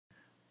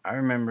I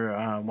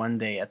remember one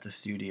day at the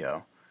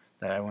studio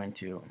that I went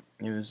to.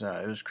 It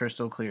was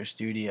Crystal Clear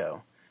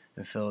Studio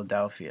in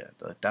Philadelphia.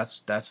 That's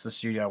the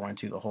studio I went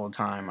to the whole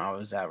time I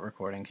was at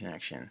Recording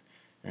Connection,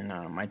 and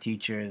my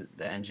teacher,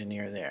 the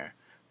engineer there,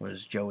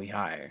 was Joey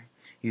Heyer.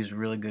 He was a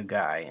really good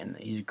guy, and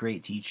he's a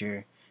great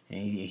teacher, and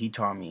he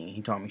taught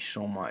me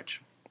so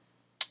much.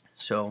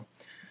 So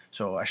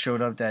so I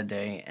showed up that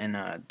day,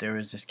 and there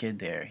was this kid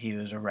there. He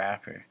was a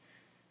rapper,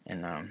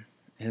 and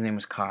his name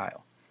was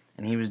Kyle,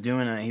 and he was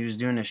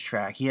doing this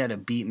track. He had a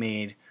beat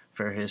made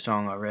for his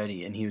song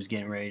already, and he was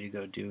getting ready to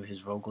go do his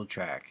vocal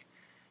track,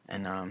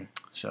 and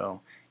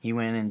so he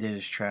went and did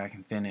his track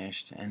and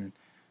finished. And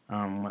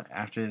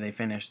after they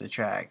finished the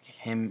track,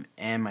 him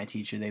and my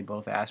teacher, they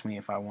both asked me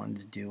if I wanted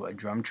to do a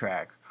drum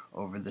track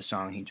over the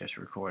song he just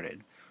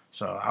recorded.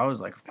 So I was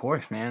like, of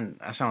course, man,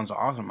 that sounds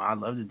awesome. I'd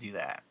love to do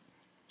that.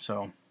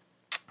 So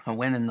I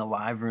went in the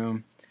live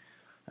room,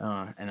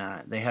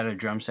 and they had a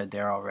drum set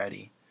there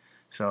already.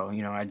 So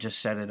I just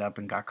set it up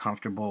and got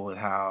comfortable with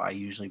how I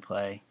usually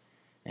play,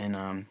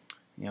 and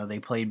they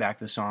played back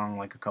the song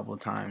like a couple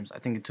of times. I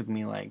think it took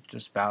me like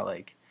just about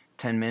like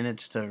 10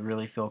 minutes to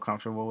really feel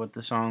comfortable with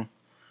the song.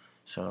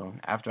 So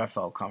after I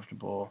felt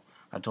comfortable,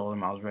 I told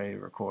them I was ready to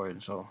record.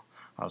 And so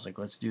I was like,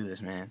 "Let's do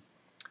this, man."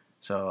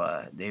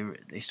 So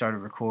they started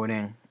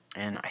recording,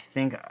 and I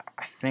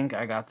think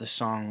I got the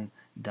song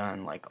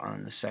done like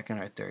on the second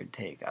or third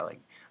take. I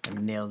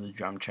nailed the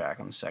drum track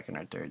on the second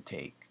or third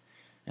take,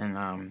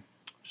 and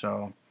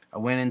so I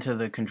went into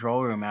the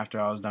control room after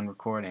I was done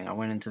recording. I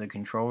went into the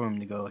control room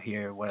to go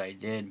hear what I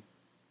did,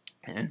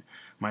 and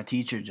my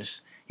teacher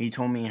just he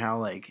told me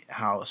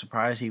how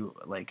surprised he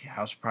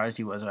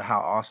was at how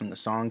awesome the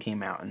song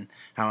came out, and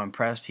how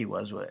impressed he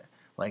was with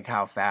like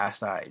how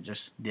fast I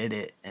just did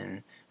it.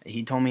 And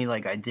he told me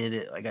like I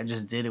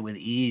just did it with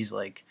ease,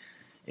 like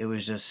it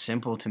was just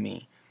simple to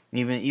me,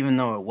 even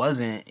though it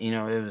wasn't.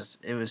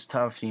 It was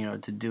tough,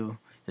 to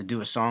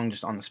do a song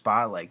just on the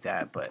spot like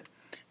that. But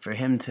for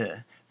him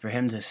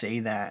to say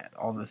that,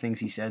 all the things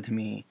he said to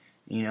me,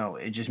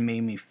 it just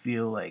made me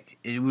feel like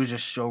it was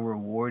just so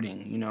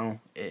rewarding.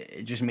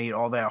 It just made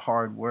all that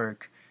hard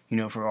work,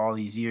 for all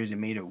these years, it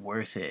made it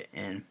worth it.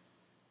 And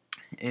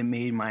it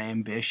made my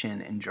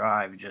ambition and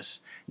drive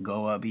just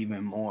go up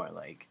even more.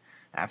 Like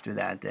after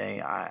that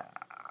day,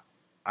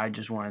 I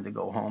just wanted to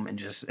go home and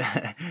just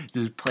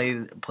just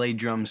play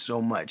drums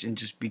so much and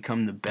just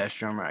become the best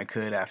drummer I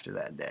could after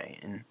that day.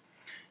 And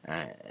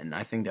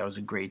I think that was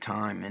a great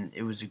time, and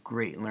it was a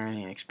great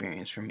learning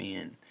experience for me.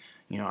 And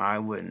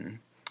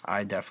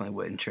I definitely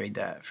wouldn't trade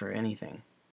that for anything.